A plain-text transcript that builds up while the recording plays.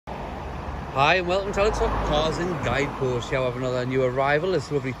Hi and welcome to Alex Cars and Guideposts. Here we have another new arrival. This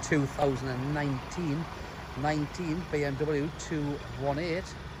lovely 2019 BMW 218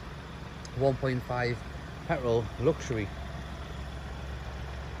 1.5 petrol luxury.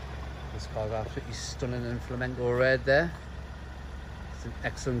 This car's absolutely stunning in flamenco red there. It's in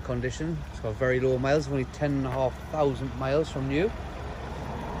excellent condition. It's got very low miles, only 10,500 miles from new.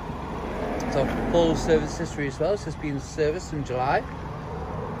 It's got full service history as well. It's just been serviced in July.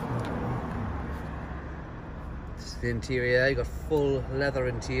 The interior, you've got full leather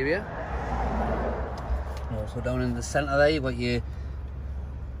interior. Also down in the centre there, you've got your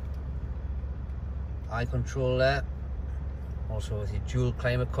eye control there. Also with your dual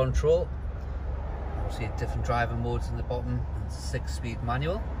climate control. Also your different driving modes in the bottom. It's a 6-speed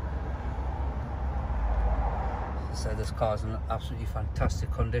manual. As I said, this car is in absolutely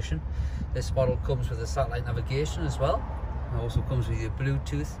fantastic condition. This model comes with a satellite navigation as well. It also comes with your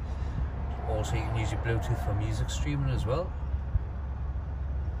Bluetooth. Also, you can use your Bluetooth for music streaming as well.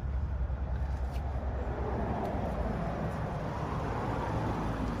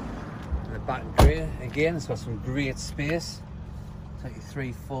 In the back grey, again, it's got some great space.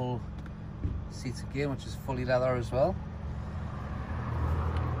 23 full seats again, which is fully leather as well.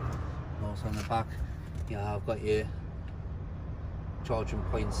 And also in the back, I've got your charging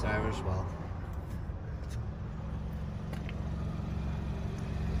points there as well.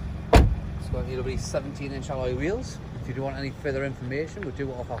 Got your lovely 17-inch alloy wheels. If you do want any further information, we do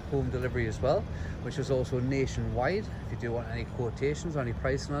offer home delivery as well, which is also nationwide. If you do want any quotations or any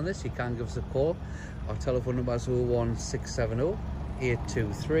pricing on this, you can give us a call. Our telephone number is 01670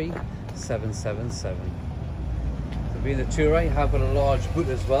 823 777. So being the Tourer, you have got a large boot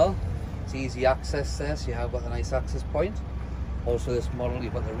as well. It's easy access there, so you have got the nice access point. Also this model,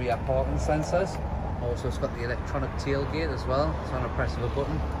 you've got the rear parking sensors. Also it's got the electronic tailgate as well. It's on a press of a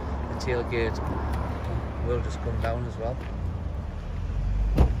button. The tailgate will just come down as well.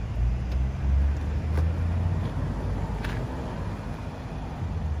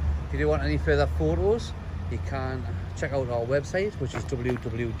 If you do want any further photos, you can check out our website, which is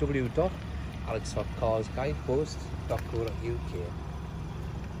www.alex.carsguidepost.co.uk.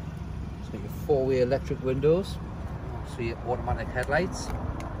 It's got your 4-way electric windows, so your automatic headlights,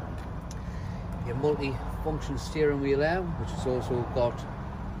 your multi-function steering wheel there, which has also got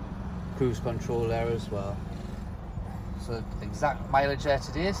cruise control there as well. So the exact mileage there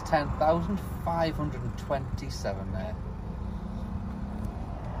today is 10,527 there.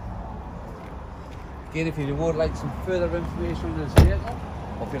 Again, if you would like some further information on this vehicle,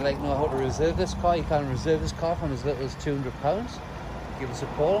 or if you'd like to know how to reserve this car, you can reserve this car from as little as £200. Give us a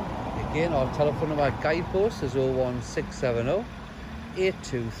call. Again, our telephone number at Guidepost is 01670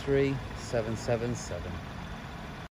 823 777.